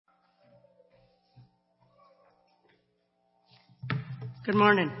Good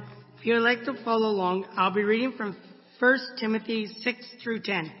morning. If you would like to follow along, I'll be reading from 1 Timothy 6 through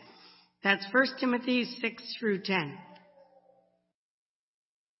 10. That's 1 Timothy 6 through 10.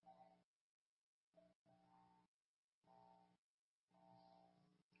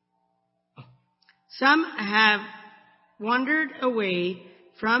 Some have wandered away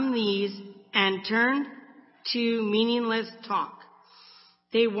from these and turned to meaningless talk.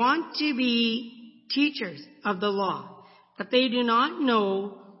 They want to be teachers of the law, but they do not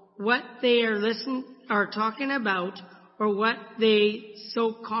know what they are talking about or what they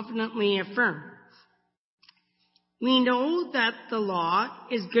so confidently affirm. We know that the law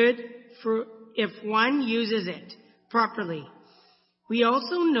is good if one uses it properly. We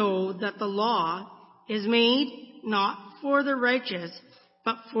also know that the law is made not for the righteous,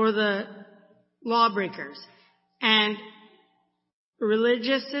 but for the lawbreakers, and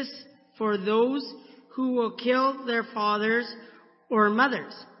religious, for those who will kill their fathers or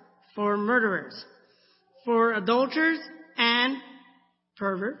mothers, for murderers, for adulterers and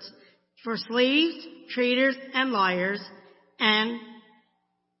perverts, for slaves, traitors and liars, and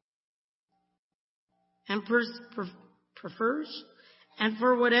prefers, and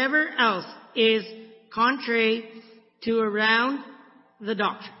for whatever else is contrary to around the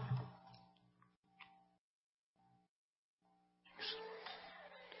doctrine.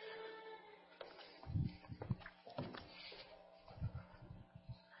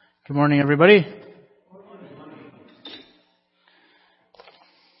 Good morning, everybody.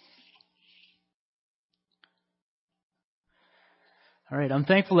 All right, I'm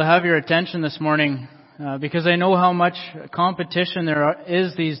thankful to have your attention this morning because I know how much competition there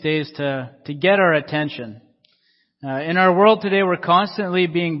is these days to get our attention. In our world today, we're constantly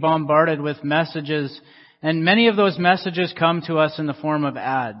being bombarded with messages, and many of those messages come to us in the form of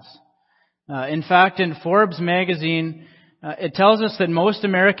ads. In fact, in Forbes magazine, it tells us that most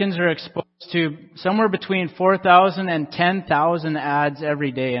Americans are exposed to somewhere between 4,000 and 10,000 ads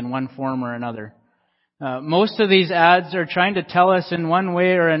every day in one form or another. Most of these ads are trying to tell us in one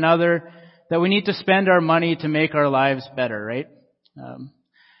way or another that we need to spend our money to make our lives better, right?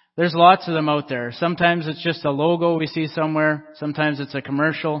 There's lots of them out there. Sometimes it's just a logo we see somewhere. Sometimes it's a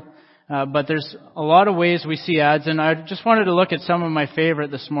commercial. But there's a lot of ways we see ads, and I just wanted to look at some of my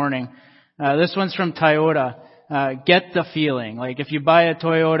favorite this morning. This one's from Toyota. Get the feeling. Like if you buy a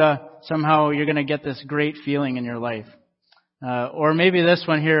Toyota, somehow you're going to get this great feeling in your life. Or maybe this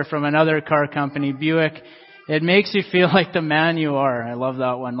one here from another car company, Buick. It makes you feel like the man you are. I love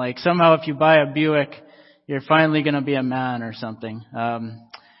that one. Like somehow if you buy a Buick, you're finally going to be a man or something.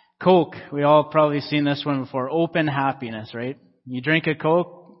 Coke. We all probably seen this one before. Open happiness, right? You drink a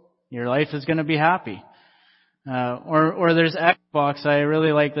Coke, your life is going to be happy. Or there's Xbox. I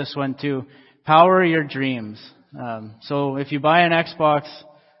really like this one too. Power your dreams. So if you buy an Xbox,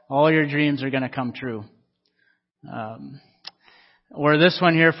 all your dreams are going to come true. Or this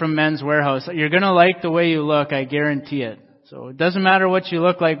one here from Men's Warehouse. You're going to like the way you look, I guarantee it. So it doesn't matter what you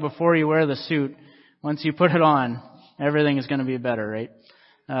look like before you wear the suit. Once you put it on, everything is going to be better, right?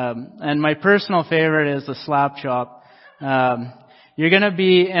 And my personal favorite is the Slap Shop. You're going to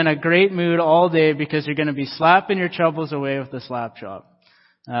be in a great mood all day because you're going to be slapping your troubles away with the Slap Shop.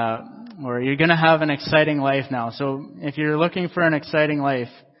 Or you're going to have an exciting life now. So if you're looking for an exciting life,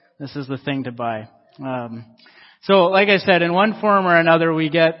 this is the thing to buy. So like I said, in one form or another, we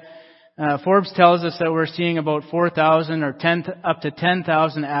get, Forbes tells us that we're seeing about 4,000 or up to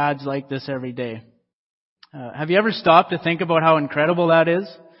 10,000 ads like this every day. Have you ever stopped to think about how incredible that is?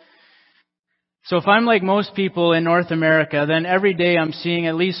 So if I'm like most people in North America, then every day I'm seeing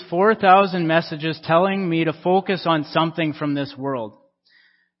at least 4,000 messages telling me to focus on something from this world.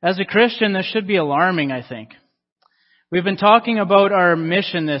 As a Christian, this should be alarming, I think. We've been talking about our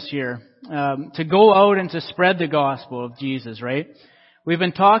mission this year, to go out and to spread the gospel of Jesus, right? We've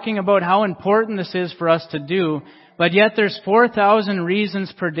been talking about how important this is for us to do, but yet there's 4,000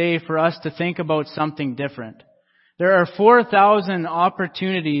 reasons per day for us to think about something different. There are 4,000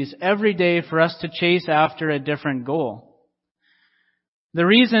 opportunities every day for us to chase after a different goal. The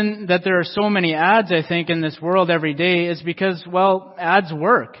reason that there are so many ads, I think, in this world every day is because, well, ads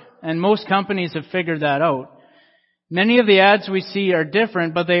work. And most companies have figured that out. Many of the ads we see are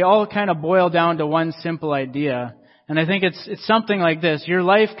different, but they all kind of boil down to one simple idea. And I think it's something like this. Your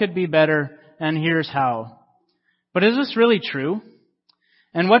life could be better, and here's how. But is this really true?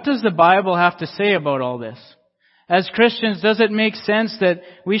 And what does the Bible have to say about all this? As Christians, does it make sense that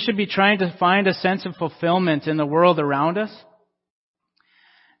we should be trying to find a sense of fulfillment in the world around us?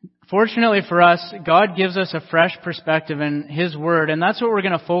 Fortunately for us, God gives us a fresh perspective in His Word, and that's what we're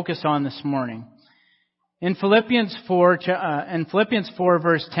going to focus on this morning. In Philippians 4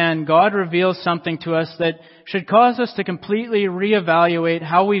 verse 10, God reveals something to us that should cause us to completely reevaluate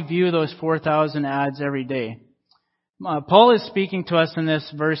how we view those 4,000 ads every day. Paul is speaking to us in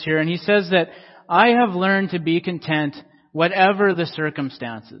this verse here, and he says that I have learned to be content whatever the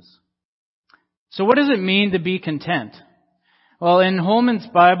circumstances. So what does it mean to be content? Well, in Holman's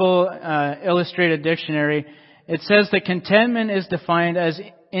Bible Illustrated Dictionary, it says that contentment is defined as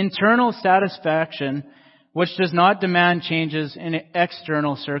internal satisfaction which does not demand changes in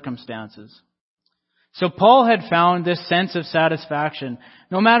external circumstances. So Paul had found this sense of satisfaction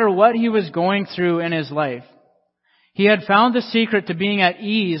no matter what he was going through in his life. He had found the secret to being at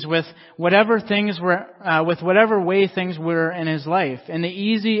ease with whatever way things were in his life, in the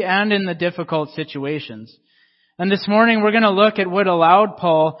easy and in the difficult situations. And this morning we're going to look at what allowed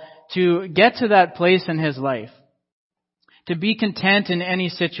Paul to get to that place in his life, to be content in any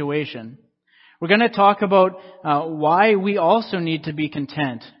situation. We're going to talk about why we also need to be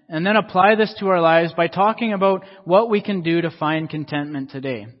content, and then apply this to our lives by talking about what we can do to find contentment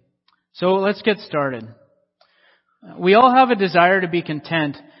today. So let's get started. We all have a desire to be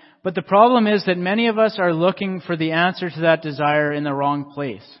content, but the problem is that many of us are looking for the answer to that desire in the wrong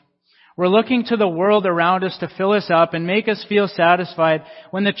place. We're looking to the world around us to fill us up and make us feel satisfied,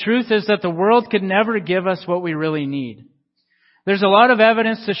 when the truth is that the world could never give us what we really need. There's a lot of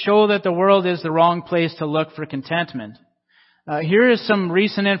evidence to show that the world is the wrong place to look for contentment. Here is some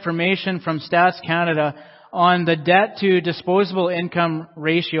recent information from Stats Canada on the debt to disposable income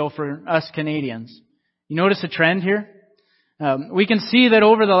ratio for us Canadians. You notice a trend here? We can see that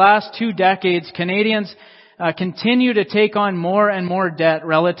over the last 2 decades, Canadians continue to take on more and more debt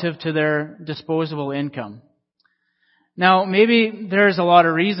relative to their disposable income. Now, maybe there's a lot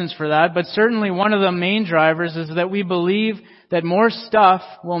of reasons for that, but certainly one of the main drivers is that we believe that more stuff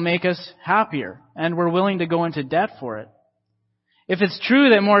will make us happier, and we're willing to go into debt for it. If it's true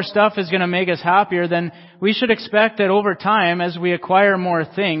that more stuff is going to make us happier, then we should expect that over time, as we acquire more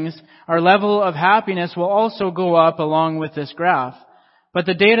things, our level of happiness will also go up along with this graph. But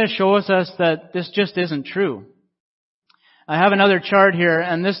the data shows us that this just isn't true. I have another chart here,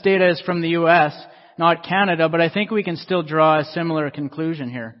 and this data is from the U.S., not Canada, but I think we can still draw a similar conclusion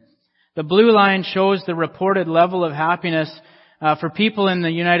here. The blue line shows the reported level of happiness for people in the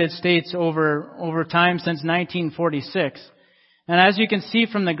United States over time since 1946. And as you can see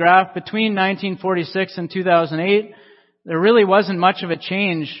from the graph, between 1946 and 2008, there really wasn't much of a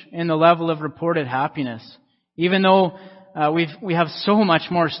change in the level of reported happiness, even though we have so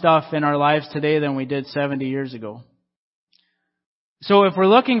much more stuff in our lives today than we did 70 years ago. So if we're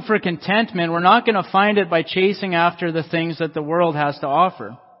looking for contentment, we're not going to find it by chasing after the things that the world has to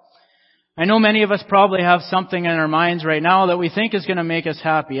offer. I know many of us probably have something in our minds right now that we think is going to make us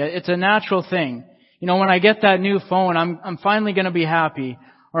happy. It's a natural thing. You know, when I get that new phone, I'm finally going to be happy.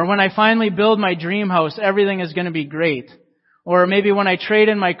 Or when I finally build my dream house, everything is going to be great. Or maybe when I trade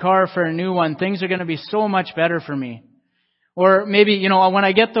in my car for a new one, things are going to be so much better for me. Or maybe, when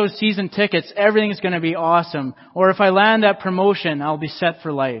I get those season tickets, everything's going to be awesome. Or if I land that promotion, I'll be set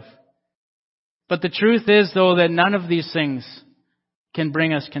for life. But the truth is, though, that none of these things can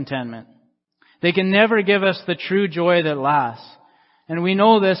bring us contentment. They can never give us the true joy that lasts. And we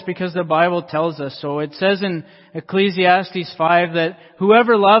know this because the Bible tells us so. It says in Ecclesiastes 5 that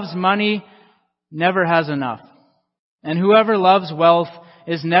whoever loves money never has enough. And whoever loves wealth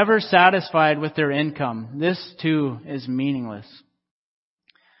is never satisfied with their income. This too is meaningless.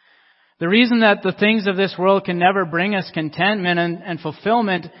 The reason that the things of this world can never bring us contentment and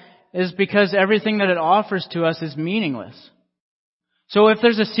fulfillment is because everything that it offers to us is meaningless. So if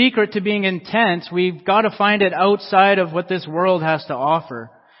there's a secret to being content, we've got to find it outside of what this world has to offer.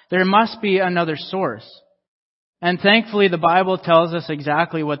 There must be another source. And thankfully, the Bible tells us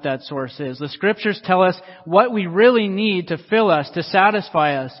exactly what that source is. The Scriptures tell us what we really need to fill us, to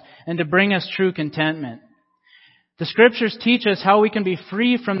satisfy us, and to bring us true contentment. The Scriptures teach us how we can be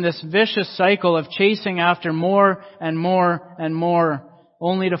free from this vicious cycle of chasing after more and more and more,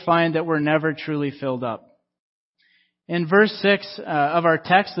 only to find that we're never truly filled up. In verse 6 of our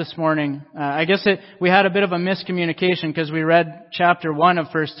text this morning, we had a bit of a miscommunication because we read chapter 1 of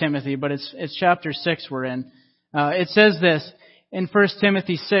 1 Timothy, but it's chapter 6 we're in. It says this in 1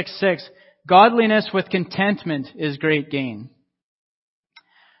 Timothy 6:6, godliness with contentment is great gain.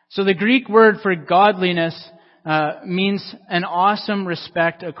 So the Greek word for godliness means an awesome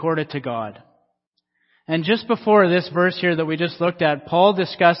respect accorded to God. And just before this verse here that we just looked at, Paul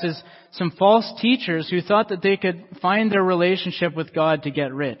discusses some false teachers who thought that they could find their relationship with God to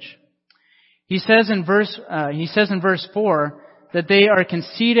get rich. He says in verse 4 that they are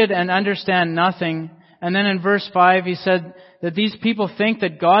conceited and understand nothing, And then in verse 5, he said that these people think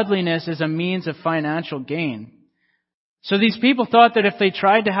that godliness is a means of financial gain. So these people thought that if they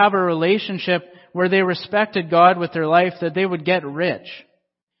tried to have a relationship where they respected God with their life, that they would get rich.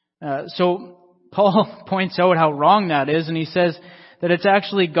 So Paul points out how wrong that is, and he says that it's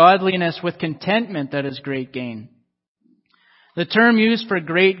actually godliness with contentment that is great gain. The term used for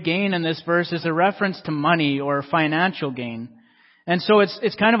great gain in this verse is a reference to money or financial gain. And so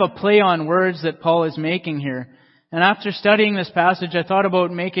it's kind of a play on words that Paul is making here. And after studying this passage, I thought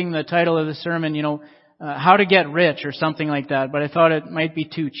about making the title of the sermon, how to get rich or something like that, but I thought it might be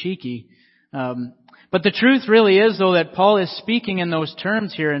too cheeky. But the truth really is, though, that Paul is speaking in those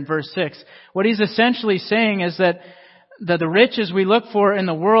terms here in verse 6. What he's essentially saying is that the riches we look for in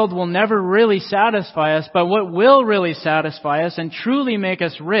the world will never really satisfy us, but what will really satisfy us and truly make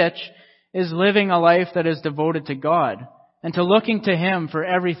us rich is living a life that is devoted to God and to looking to Him for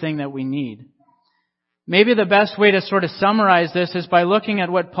everything that we need. Maybe the best way to sort of summarize this is by looking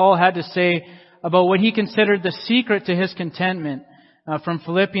at what Paul had to say about what he considered the secret to his contentment from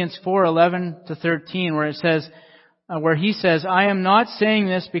Philippians 4:11-13, where he says, "I am not saying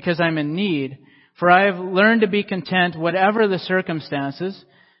this because I'm in need, for I have learned to be content whatever the circumstances.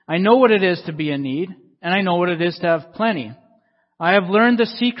 I know what it is to be in need, and I know what it is to have plenty. I have learned the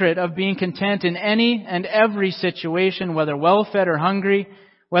secret of being content in any and every situation, whether well-fed or hungry,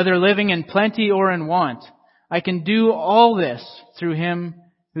 whether living in plenty or in want. I can do all this through Him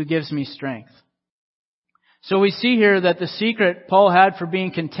who gives me strength." So we see here that the secret Paul had for being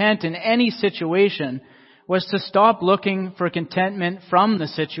content in any situation was to stop looking for contentment from the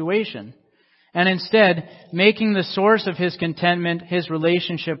situation, and instead making the source of his contentment his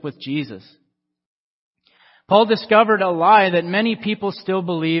relationship with Jesus. Paul discovered a lie that many people still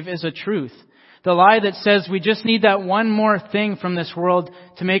believe is a truth. The lie that says we just need that one more thing from this world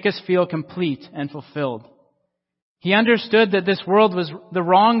to make us feel complete and fulfilled. He understood that this world was the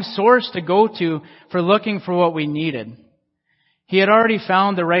wrong source to go to for looking for what we needed. He had already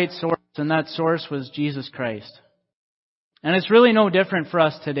found the right source, and that source was Jesus Christ. And it's really no different for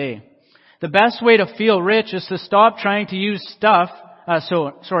us today. The best way to feel rich is to stop trying to use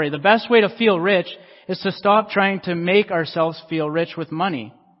the best way to feel rich is to stop trying to make ourselves feel rich with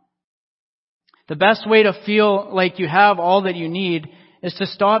money. The best way to feel like you have all that you need is to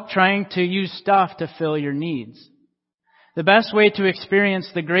stop trying to use stuff to fill your needs. The best way to experience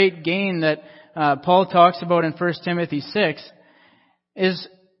the great gain that Paul talks about in 1 Timothy 6 is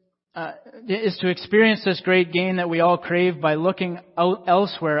to experience this great gain that we all crave by looking out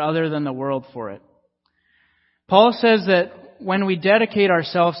elsewhere other than the world for it. Paul says that when we dedicate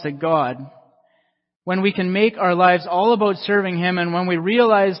ourselves to God, when we can make our lives all about serving Him, and when we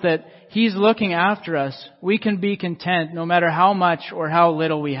realize that He's looking after us, we can be content no matter how much or how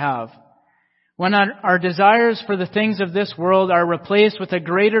little we have. When our desires for the things of this world are replaced with a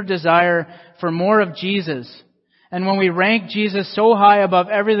greater desire for more of Jesus, and when we rank Jesus so high above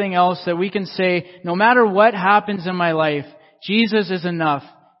everything else that we can say, no matter what happens in my life, Jesus is enough.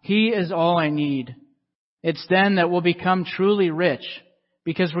 He is all I need. It's then that we'll become truly rich,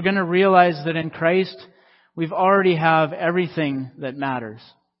 because we're going to realize that in Christ, we've already have everything that matters.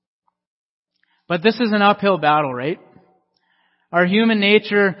 But this is an uphill battle, right? Our human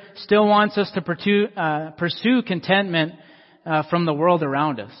nature still wants us to pursue contentment from the world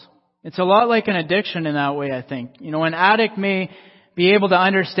around us. It's a lot like an addiction in that way, I think. An addict may be able to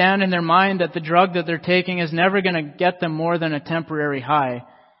understand in their mind that the drug that they're taking is never going to get them more than a temporary high,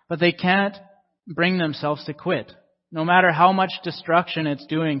 but they can't bring themselves to quit, no matter how much destruction it's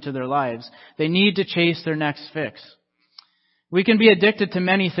doing to their lives. They need to chase their next fix. We can be addicted to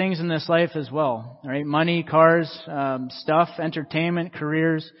many things in this life as well, right? Money, cars, stuff, entertainment,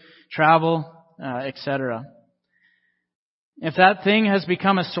 careers, travel, etc. If that thing has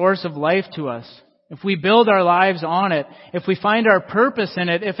become a source of life to us, if we build our lives on it, if we find our purpose in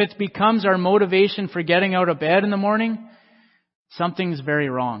it, if it becomes our motivation for getting out of bed in the morning, something's very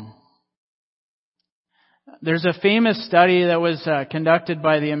wrong. There's a famous study that was conducted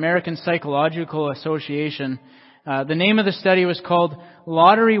by the American Psychological Association. The name of the study was called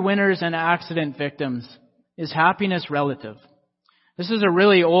Lottery Winners and Accident Victims. Is Happiness Relative? This is a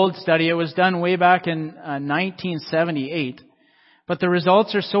really old study. It was done way back in 1978. But the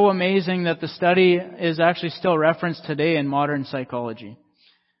results are so amazing that the study is actually still referenced today in modern psychology.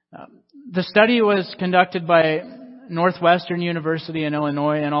 The study was conducted by Northwestern University in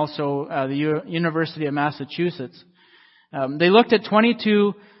Illinois and also the University of Massachusetts. They looked at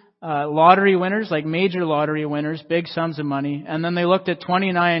 22 lottery winners, like major lottery winners, big sums of money, and then they looked at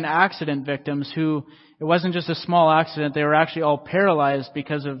 29 accident victims who, it wasn't just a small accident, they were actually all paralyzed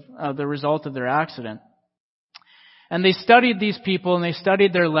because of the result of their accident. And they studied these people and they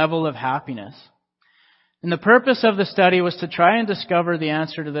studied their level of happiness. And the purpose of the study was to try and discover the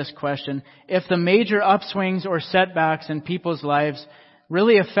answer to this question: if the major upswings or setbacks in people's lives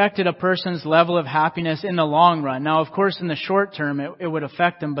really affected a person's level of happiness in the long run. Now, of course, in the short term, it would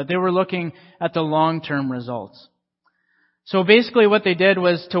affect them, but they were looking at the long-term results. So basically what they did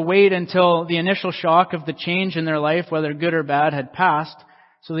was to wait until the initial shock of the change in their life, whether good or bad, had passed.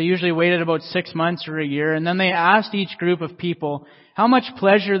 So they usually waited about 6 months or a year, and then they asked each group of people how much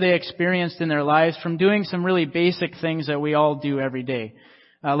pleasure they experienced in their lives from doing some really basic things that we all do every day.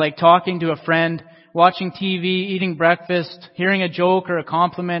 Like talking to a friend, watching TV, eating breakfast, hearing a joke or a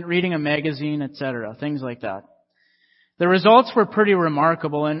compliment, reading a magazine, etc. Things like that. The results were pretty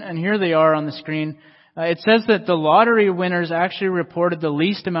remarkable, and here they are on the screen. It says that the lottery winners actually reported the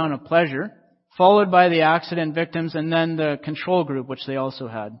least amount of pleasure, followed by the accident victims, and then the control group, which they also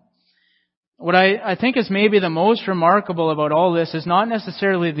had. What I think is maybe the most remarkable about all this is not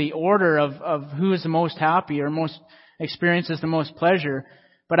necessarily the order of who is the most happy or most experiences the most pleasure,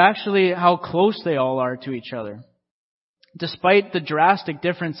 but actually how close they all are to each other, despite the drastic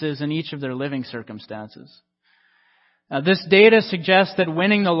differences in each of their living circumstances. This data suggests that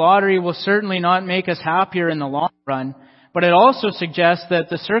winning the lottery will certainly not make us happier in the long run, but it also suggests that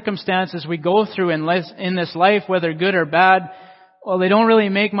the circumstances we go through in this life, whether good or bad, well, they don't really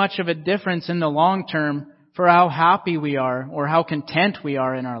make much of a difference in the long term for how happy we are or how content we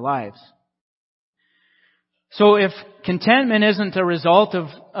are in our lives. So if contentment isn't a result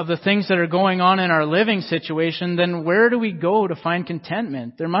of the things that are going on in our living situation, then where do we go to find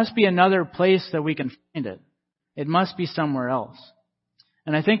contentment? There must be another place that we can find it. It must be somewhere else.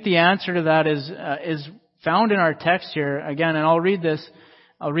 And I think the answer to that is found in our text here again, and I'll read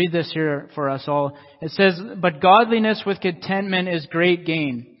this here for us all. It says, "But godliness with contentment is great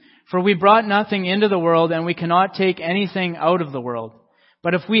gain. For we brought nothing into the world, and we cannot take anything out of the world.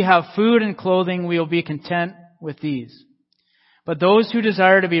 But if we have food and clothing, we will be content with these. But those who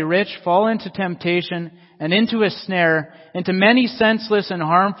desire to be rich fall into temptation and into a snare, into many senseless and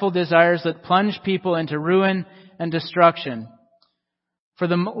harmful desires that plunge people into ruin and destruction. For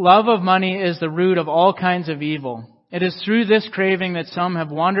the love of money is the root of all kinds of evil. It is through this craving that some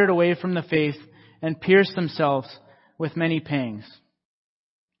have wandered away from the faith and pierced themselves with many pangs."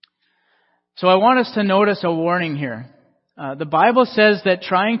 So I want us to notice a warning here. The Bible says that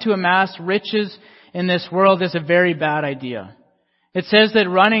trying to amass riches in this world is a very bad idea. It says that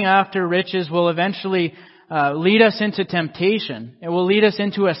running after riches will eventually lead us into temptation. It will lead us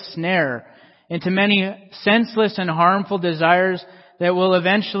into a snare, into many senseless and harmful desires that will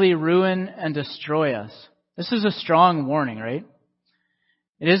eventually ruin and destroy us. This is a strong warning, right?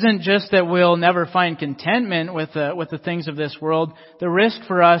 It isn't just that we'll never find contentment with the things of this world. The risk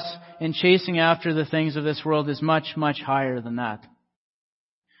for us in chasing after the things of this world is much, much higher than that.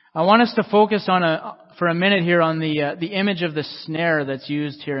 I want us to focus for a minute here on the image of the snare that's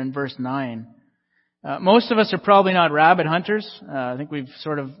used here in verse 9. Most of us are probably not rabbit hunters. I think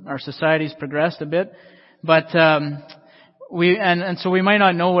our society's progressed a bit, but so we might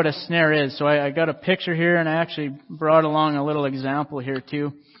not know what a snare is. So I got a picture here, and I actually brought along a little example here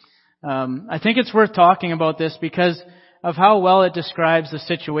too. I think it's worth talking about this because of how well it describes the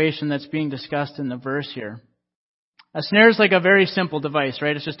situation that's being discussed in the verse here. A snare is like a very simple device,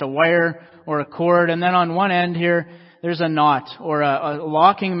 right? It's just a wire or a cord, and then on one end here, there's a knot or a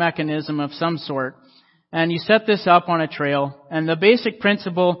locking mechanism of some sort. And you set this up on a trail, and the basic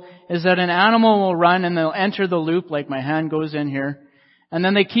principle is that an animal will run and they'll enter the loop, like my hand goes in here, and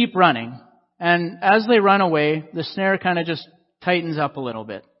then they keep running. And as they run away, the snare kind of just tightens up a little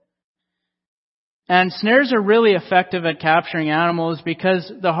bit. And snares are really effective at capturing animals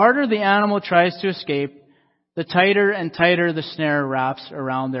because the harder the animal tries to escape, the tighter and tighter the snare wraps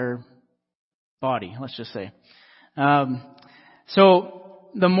around their body, let's just say. So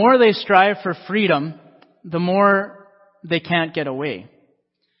the more they strive for freedom, the more they can't get away.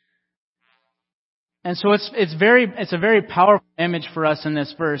 And so it's a very powerful image for us in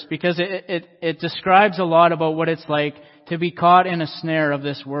this verse because it describes a lot about what it's like to be caught in a snare of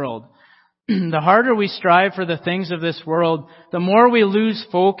this world. The harder we strive for the things of this world, the more we lose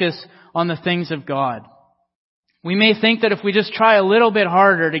focus on the things of God. We may think that if we just try a little bit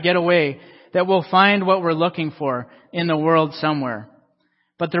harder to get away, that we'll find what we're looking for in the world somewhere.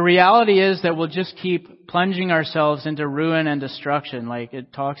 But the reality is that we'll just keep plunging ourselves into ruin and destruction like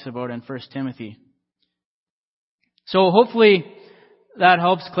it talks about in 1 Timothy. So hopefully that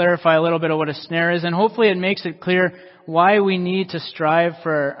helps clarify a little bit of what a snare is, and hopefully it makes it clear why we need to strive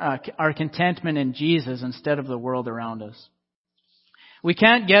for our contentment in Jesus instead of the world around us. We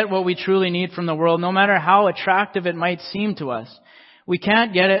can't get what we truly need from the world, no matter how attractive it might seem to us. We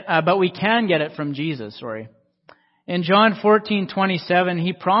can't get it, but we can get it from Jesus, In John 14:27,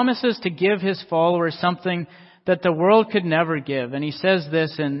 he promises to give his followers something that the world could never give. And he says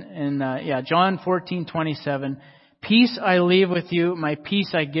this in John 14:27, "Peace I leave with you, my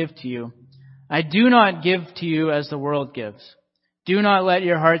peace I give to you. I do not give to you as the world gives. Do not let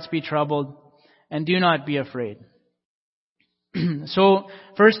your hearts be troubled, and do not be afraid." So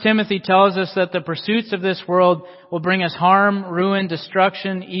 1 Timothy tells us that the pursuits of this world will bring us harm, ruin,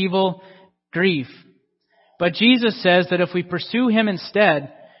 destruction, evil, grief. But Jesus says that if we pursue him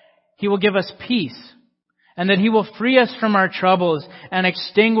instead, he will give us peace, and that he will free us from our troubles and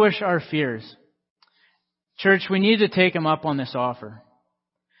extinguish our fears. Church, we need to take him up on this offer.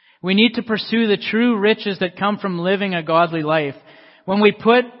 We need to pursue the true riches that come from living a godly life. When we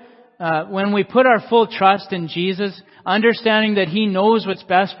put our full trust in Jesus, understanding that he knows what's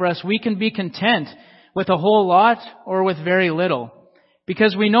best for us, we can be content with a whole lot or with very little.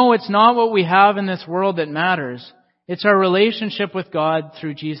 Because we know it's not what we have in this world that matters. It's our relationship with God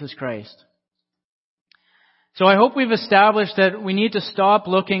through Jesus Christ. So I hope we've established that we need to stop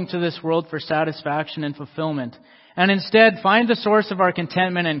looking to this world for satisfaction and fulfillment, and instead find the source of our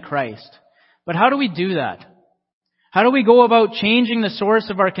contentment in Christ. But how do we do that? How do we go about changing the source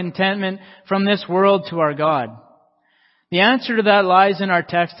of our contentment from this world to our God? The answer to that lies in our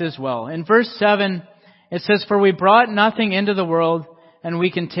text as well. In verse 7, it says, "For we brought nothing into the world, and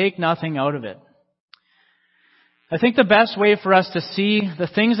we can take nothing out of it." I think the best way for us to see the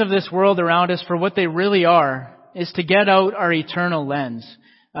things of this world around us for what they really are is to get out our eternal lens,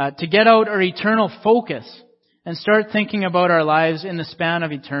 to get out our eternal focus, and start thinking about our lives in the span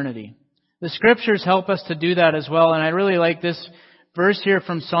of eternity. The scriptures help us to do that as well, and I really like this verse here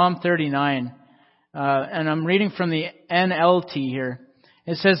from Psalm 39, and I'm reading from the NLT here.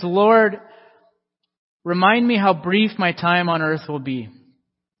 It says, "Lord, remind me how brief my time on earth will be.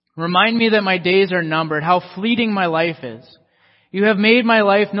 Remind me that my days are numbered, how fleeting my life is. You have made my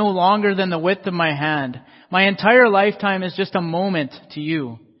life no longer than the width of my hand. My entire lifetime is just a moment to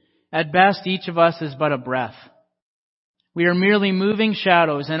you. At best, each of us is but a breath. We are merely moving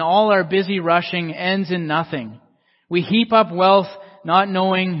shadows, and all our busy rushing ends in nothing. We heap up wealth, not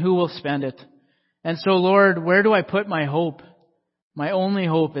knowing who will spend it. And so, Lord, where do I put my hope? My only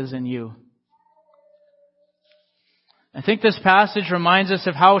hope is in you." I think this passage reminds us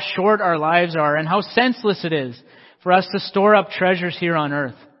of how short our lives are and how senseless it is for us to store up treasures here on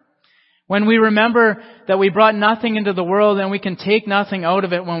earth. When we remember that we brought nothing into the world and we can take nothing out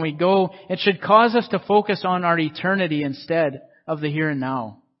of it when we go, it should cause us to focus on our eternity instead of the here and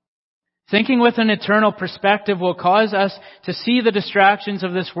now. Thinking with an eternal perspective will cause us to see the distractions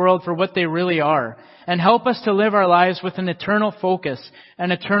of this world for what they really are and help us to live our lives with an eternal focus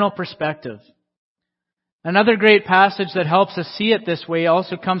and eternal perspective. Another great passage that helps us see it this way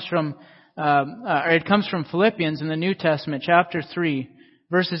also comes from Philippians in the New Testament, chapter 3,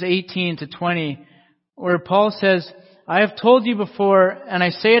 verses 18 to 20, where Paul says, "I have told you before, and I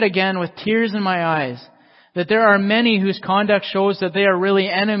say it again with tears in my eyes, that there are many whose conduct shows that they are really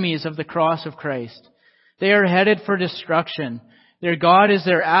enemies of the cross of Christ. They are headed for destruction. Their God is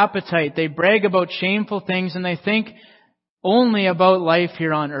their appetite. They brag about shameful things, and they think only about life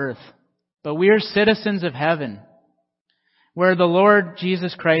here on earth. But we are citizens of heaven, where the Lord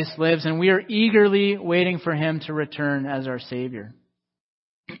Jesus Christ lives, and we are eagerly waiting for him to return as our Savior."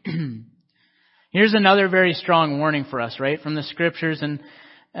 Here's another very strong warning for us, right, from the scriptures, and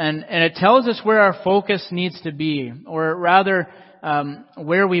it tells us where our focus needs to be, or rather,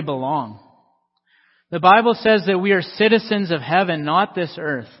 where we belong. The Bible says that we are citizens of heaven, not this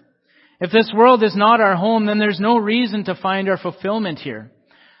earth. If this world is not our home, then there's no reason to find our fulfillment here.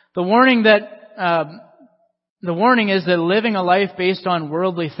 The warning is that living a life based on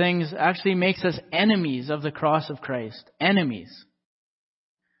worldly things actually makes us enemies of the cross of Christ. Enemies.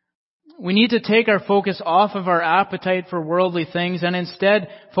 We need to take our focus off of our appetite for worldly things and instead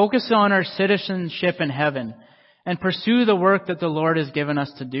focus on our citizenship in heaven and pursue the work that the Lord has given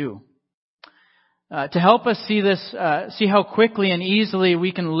us to do. To help us see how quickly and easily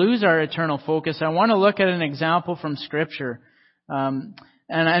we can lose our eternal focus, I want to look at an example from Scripture.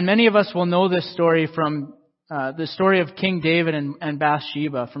 And many of us will know this story from the story of King David and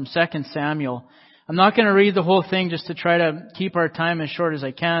Bathsheba from 2 Samuel. I'm not going to read the whole thing just to try to keep our time as short as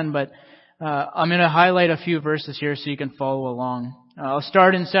I can, but I'm going to highlight a few verses here so you can follow along. I'll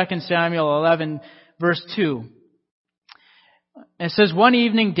start in 2 Samuel 11, verse 2. It says, "One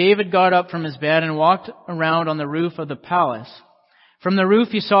evening David got up from his bed and walked around on the roof of the palace. From the roof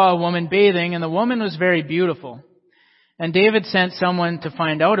he saw a woman bathing, and the woman was very beautiful. And David sent someone to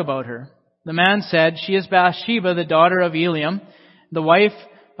find out about her. The man said, "She is Bathsheba, the daughter of Eliam, the wife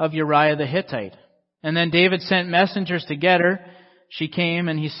of Uriah the Hittite." And then David sent messengers to get her. She came,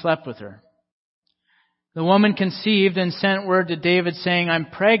 and he slept with her. The woman conceived and sent word to David, saying, "I'm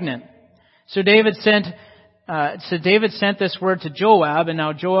pregnant." So David sent this word to Joab, and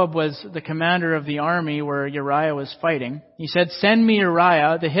now Joab was the commander of the army where Uriah was fighting. He said, "Send me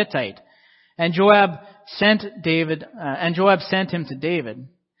Uriah the Hittite." And Joab sent him to David.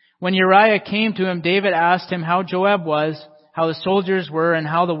 When Uriah came to him, David asked him how Joab was, how the soldiers were, and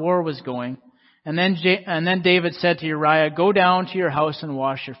how the war was going. And then David said to Uriah, "Go down to your house and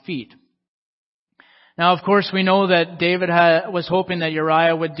wash your feet." Now, of course, we know that David was hoping that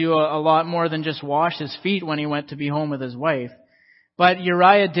Uriah would do a lot more than just wash his feet when he went to be home with his wife. But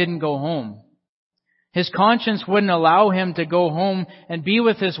Uriah didn't go home. His conscience wouldn't allow him to go home and be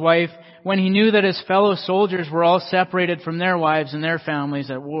with his wife when he knew that his fellow soldiers were all separated from their wives and their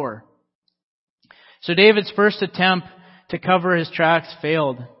families at war. So David's first attempt to cover his tracks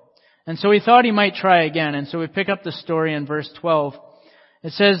failed. And so he thought he might try again. And so we pick up the story in verse 12.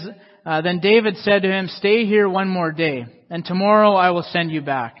 It says, "Then David said to him, 'Stay here one more day, and tomorrow I will send you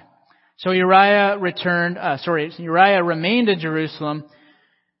back.' So Uriah remained in Jerusalem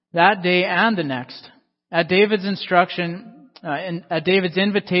that day and the next. At David's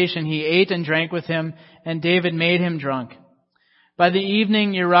invitation, he ate and drank with him, and David made him drunk. By the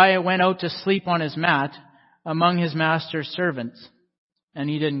evening, Uriah went out to sleep on his mat among his master's servants, and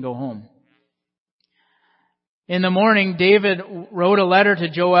he didn't go home. In the morning, David wrote a letter to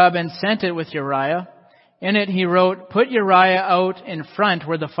Joab and sent it with Uriah. In it he wrote, 'Put Uriah out in front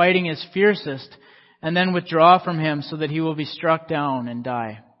where the fighting is fiercest, and then withdraw from him so that he will be struck down and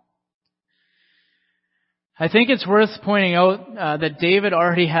die.'" I think it's worth pointing out that David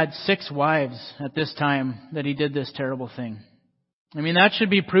already had 6 wives at this time that he did this terrible thing. I mean, that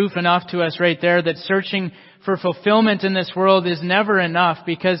should be proof enough to us right there that searching for fulfillment in this world is never enough,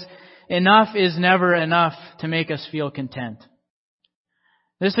 because enough is never enough to make us feel content.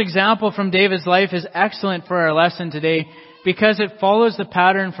 This example from David's life is excellent for our lesson today because it follows the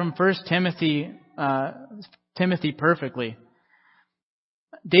pattern from 1 Timothy perfectly.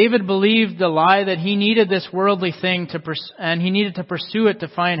 David believed the lie that he needed this worldly thing and he needed to pursue it to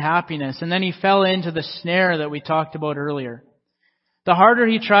find happiness. And then he fell into the snare that we talked about earlier. The harder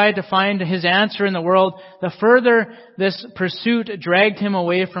he tried to find his answer in the world, the further this pursuit dragged him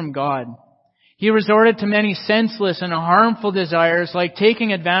away from God. He resorted to many senseless and harmful desires, like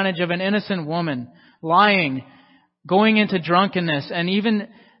taking advantage of an innocent woman, lying, going into drunkenness, and even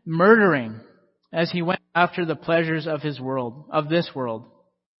murdering as he went after the pleasures of this world.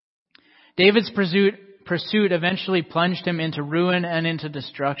 David's pursuit eventually plunged him into ruin and into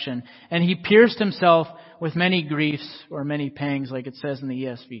destruction, and he pierced himself with many griefs or many pangs, like it says in the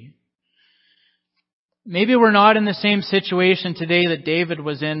ESV. Maybe we're not in the same situation today that David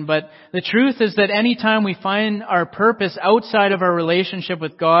was in, but the truth is that anytime we find our purpose outside of our relationship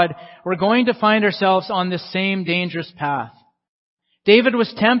with God, we're going to find ourselves on this same dangerous path. David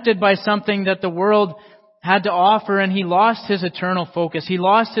was tempted by something that the world had to offer, and he lost his eternal focus. He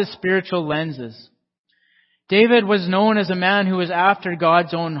lost his spiritual lenses. David was known as a man who was after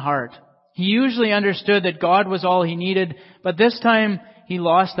God's own heart. He usually understood that God was all he needed, but this time he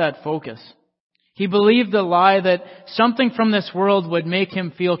lost that focus. He believed the lie that something from this world would make him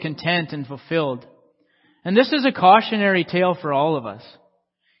feel content and fulfilled. And this is a cautionary tale for all of us.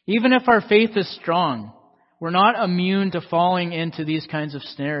 Even if our faith is strong, we're not immune to falling into these kinds of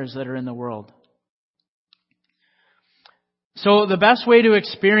snares that are in the world. So the best way to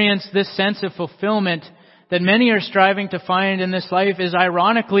experience this sense of fulfillment that many are striving to find in this life is,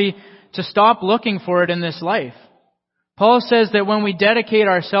 ironically, to stop looking for it in this life. Paul says that when we dedicate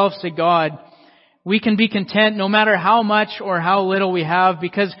ourselves to God, we can be content no matter how much or how little we have,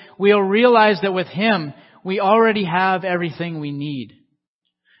 because we'll realize that with Him, we already have everything we need.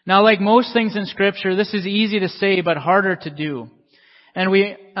 Now, like most things in Scripture, this is easy to say but harder to do.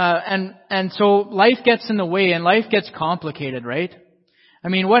 And so life gets in the way and life gets complicated, right? I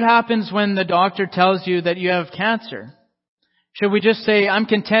mean, what happens when the doctor tells you that you have cancer? Should we just say, "I'm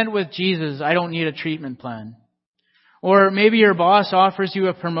content with Jesus, I don't need a treatment plan"? Or maybe your boss offers you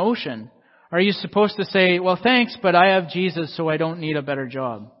a promotion. Are you supposed to say, "Well, thanks, but I have Jesus, so I don't need a better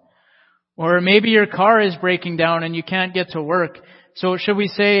job"? Or maybe your car is breaking down and you can't get to work. So should we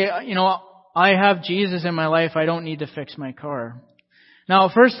say, "I have Jesus in my life, I don't need to fix my car"? Now,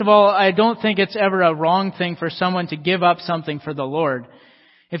 first of all, I don't think it's ever a wrong thing for someone to give up something for the Lord.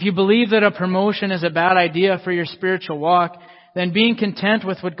 If you believe that a promotion is a bad idea for your spiritual walk, then being content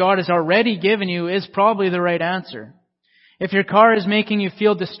with what God has already given you is probably the right answer. If your car is making you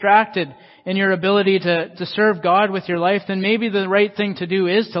feel distracted in your ability to serve God with your life, then maybe the right thing to do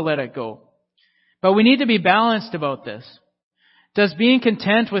is to let it go. But we need to be balanced about this. Does being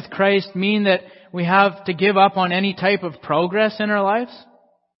content with Christ mean that we have to give up on any type of progress in our lives?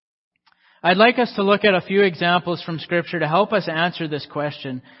 I'd like us to look at a few examples from Scripture to help us answer this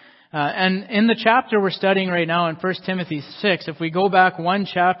question. And in the chapter we're studying right now in 1 Timothy 6, if we go back one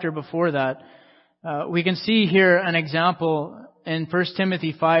chapter before that, we can see here an example in 1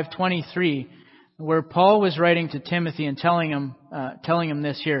 Timothy 5:23, where Paul was writing to Timothy and telling him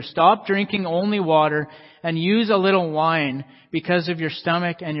this here: "Stop drinking only water and use a little wine because of your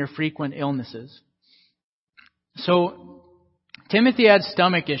stomach and your frequent illnesses." So Timothy had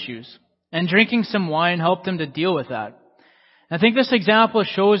stomach issues, and drinking some wine helped him to deal with that. I think this example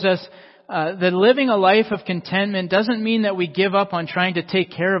shows us that living a life of contentment doesn't mean that we give up on trying to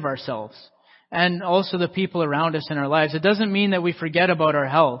take care of ourselves and also the people around us in our lives. It doesn't mean that we forget about our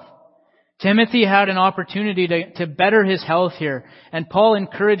health. Timothy had an opportunity to better his health here, and Paul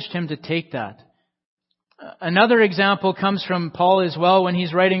encouraged him to take that. Another example comes from Paul as well when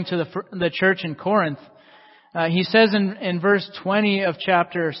he's writing to the church in Corinth. He says in verse 20 of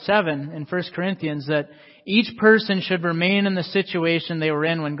chapter 7 in 1 Corinthians that each person should remain in the situation they were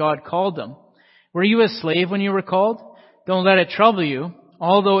in when God called them. Were you a slave when you were called? Don't let it trouble you,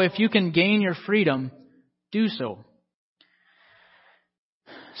 although if you can gain your freedom, do so.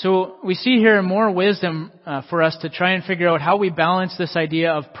 So we see here more wisdom for us to try and figure out how we balance this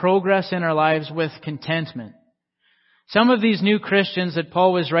idea of progress in our lives with contentment. Some of these new Christians that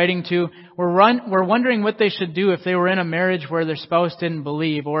Paul was writing to were wondering what they should do if they were in a marriage where their spouse didn't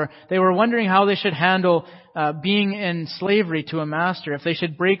believe, or they were wondering how they should handle being in slavery to a master, if they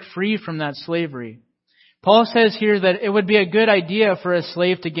should break free from that slavery. Paul says here that it would be a good idea for a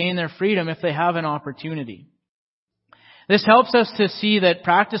slave to gain their freedom if they have an opportunity. This helps us to see that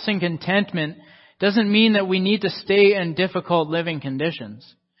practicing contentment doesn't mean that we need to stay in difficult living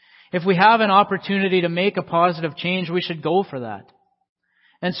conditions. If we have an opportunity to make a positive change, we should go for that.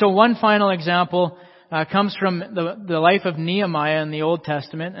 And so one final example comes from the life of Nehemiah in the Old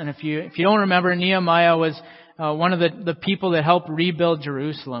Testament. And if you don't remember, Nehemiah was one of the people that helped rebuild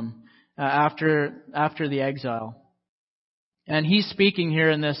Jerusalem after the exile. And he's speaking here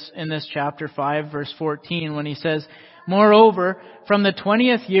in this chapter 5, verse 14, when he says, "Moreover, from the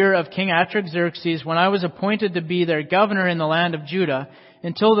 20th year of King Artaxerxes, when I was appointed to be their governor in the land of Judah,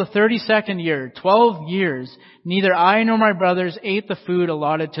 until the 32nd year, 12 years, neither I nor my brothers ate the food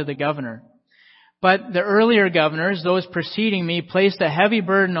allotted to the governor. But the earlier governors, those preceding me, placed a heavy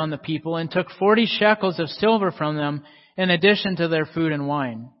burden on the people and took 40 shekels of silver from them in addition to their food and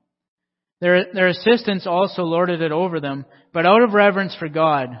wine. Their assistants also lorded it over them, but out of reverence for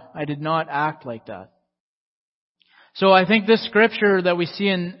God, I did not act like that." So I think this scripture that we see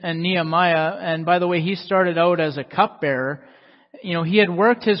in Nehemiah, and by the way, he started out as a cupbearer. He had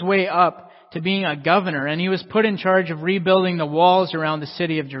worked his way up to being a governor, and he was put in charge of rebuilding the walls around the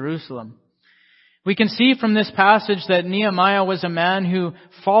city of Jerusalem. We can see from this passage that Nehemiah was a man who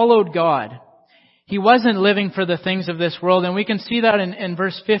followed God. He wasn't living for the things of this world, and we can see that in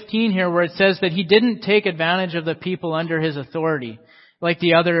verse 15 here, where it says that he didn't take advantage of the people under his authority, like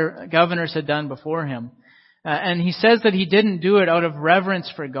the other governors had done before him. And he says that he didn't do it out of reverence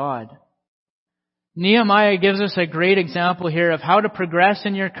for God. Nehemiah gives us a great example here of how to progress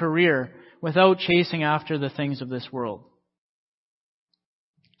in your career without chasing after the things of this world.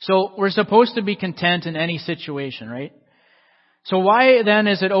 So we're supposed to be content in any situation, right? So why then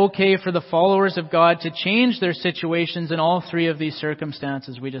is it okay for the followers of God to change their situations in all three of these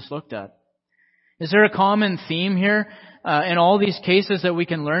circumstances we just looked at? Is there a common theme here in all these cases that we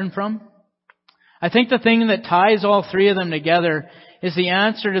can learn from? I think the thing that ties all three of them together is the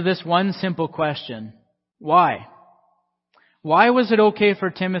answer to this one simple question. Why? Why was it okay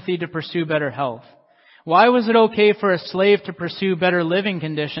for Timothy to pursue better health? Why was it okay for a slave to pursue better living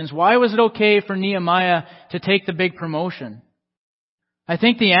conditions? Why was it okay for Nehemiah to take the big promotion? I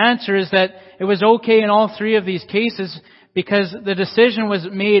think the answer is that it was okay in all three of these cases because the decision was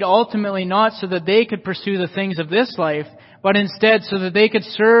made ultimately not so that they could pursue the things of this life, but instead so that they could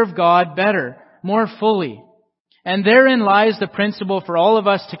serve God better, more fully. And therein lies the principle for all of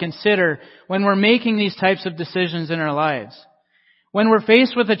us to consider when we're making these types of decisions in our lives. When we're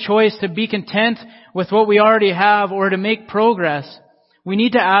faced with a choice to be content with what we already have or to make progress, we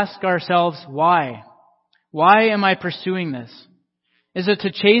need to ask ourselves, why? Why am I pursuing this? Is it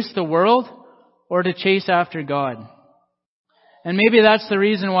to chase the world or to chase after God? And maybe that's the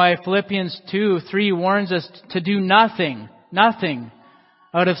reason why Philippians 2:3 warns us to do nothing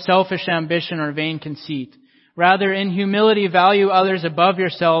out of selfish ambition or vain conceit, Rather, in humility, value others above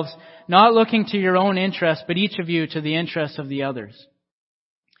yourselves, not looking to your own interest, but each of you to the interests of the others.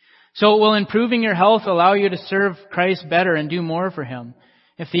 So will improving your health allow you to serve Christ better and do more for Him?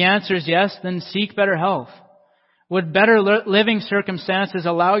 If the answer is yes, then seek better health. Would better living circumstances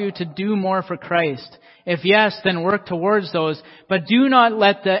allow you to do more for Christ? If yes, then work towards those, but do not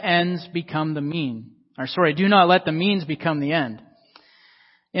let the ends become the mean. Do not let the means become the end.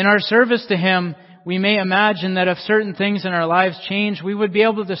 In our service to Him, we may imagine that if certain things in our lives change, we would be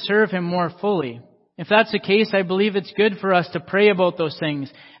able to serve Him more fully. If that's the case, I believe it's good for us to pray about those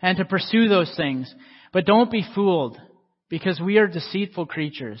things and to pursue those things. But don't be fooled, because we are deceitful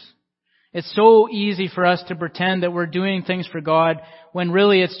creatures. It's so easy for us to pretend that we're doing things for God when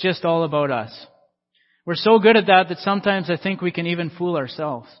really it's just all about us. We're so good at that sometimes I think we can even fool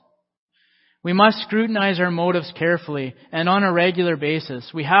ourselves. We must scrutinize our motives carefully and on a regular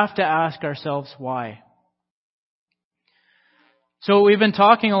basis. We have to ask ourselves why. So we've been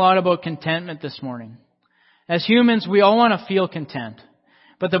talking a lot about contentment this morning. As humans, we all want to feel content.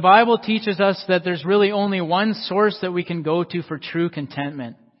 But the Bible teaches us that there's really only one source that we can go to for true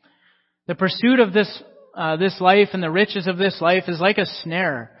contentment. The pursuit of this life and the riches of this life is like a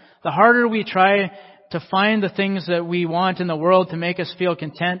snare. The harder we try to find the things that we want in the world to make us feel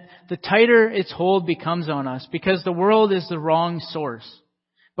content, the tighter its hold becomes on us, because the world is the wrong source.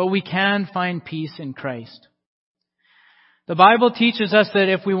 But we can find peace in Christ. The Bible teaches us that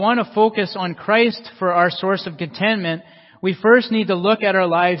if we want to focus on Christ for our source of contentment, we first need to look at our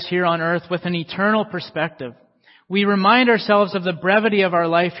lives here on earth with an eternal perspective. We remind ourselves of the brevity of our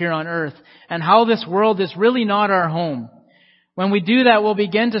life here on earth and how this world is really not our home. When we do that, we'll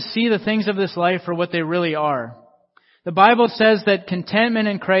begin to see the things of this life for what they really are. The Bible says that contentment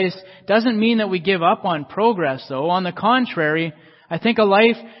in Christ doesn't mean that we give up on progress, though. On the contrary, I think a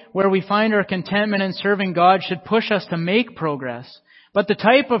life where we find our contentment in serving God should push us to make progress. But the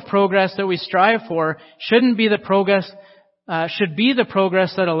type of progress that we strive for should be the progress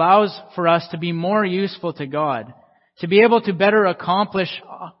that allows for us to be more useful to God, to be able to better accomplish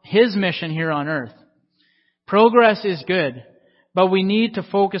His mission here on earth. Progress is good, but we need to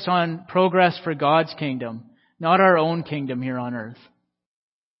focus on progress for God's kingdom, not our own kingdom here on earth.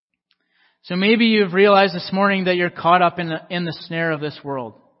 So maybe you've realized this morning that you're caught up in the snare of this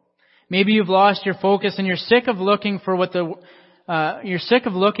world. Maybe you've lost your focus and you're sick of looking for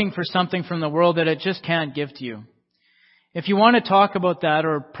something from the world that it just can't give to you. If you want to talk about that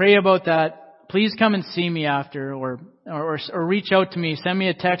or pray about that, please come and see me after, or reach out to me. Send me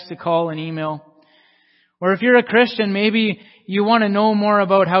a text, a call, an email. Or if you're a Christian, maybe you want to know more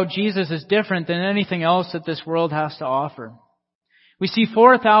about how Jesus is different than anything else that this world has to offer. We see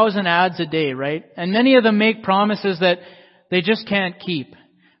 4,000 ads a day, right? And many of them make promises that they just can't keep.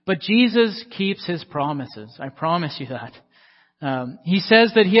 But Jesus keeps His promises. I promise you that. He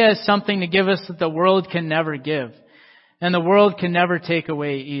says that He has something to give us that the world can never give. And the world can never take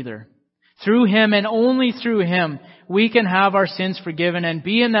away either. Through Him and only through Him, we can have our sins forgiven and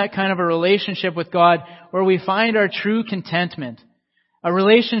be in that kind of a relationship with God where we find our true contentment. A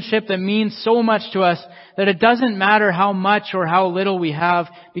relationship that means so much to us that it doesn't matter how much or how little we have,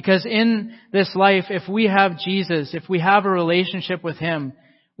 because in this life, if we have Jesus, if we have a relationship with Him,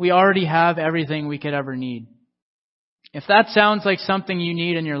 we already have everything we could ever need. If that sounds like something you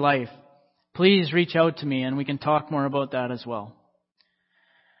need in your life, please reach out to me and we can talk more about that as well.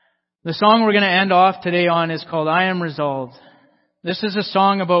 The song we're going to end off today on is called I Am Resolved. This is a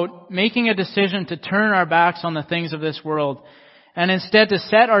song about making a decision to turn our backs on the things of this world and instead to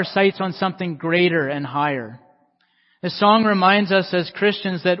set our sights on something greater and higher. This song reminds us as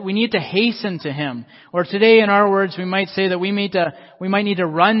Christians that we need to hasten to Him. Or today in our words, we might say that we might need to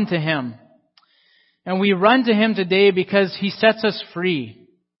run to Him. And we run to Him today because He sets us free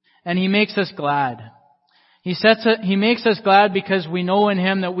and He makes us glad. He makes us glad because we know in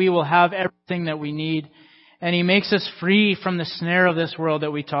Him that we will have everything that we need. And He makes us free from the snare of this world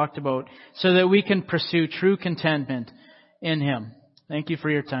that we talked about so that we can pursue true contentment in Him. Thank you for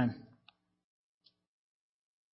your time.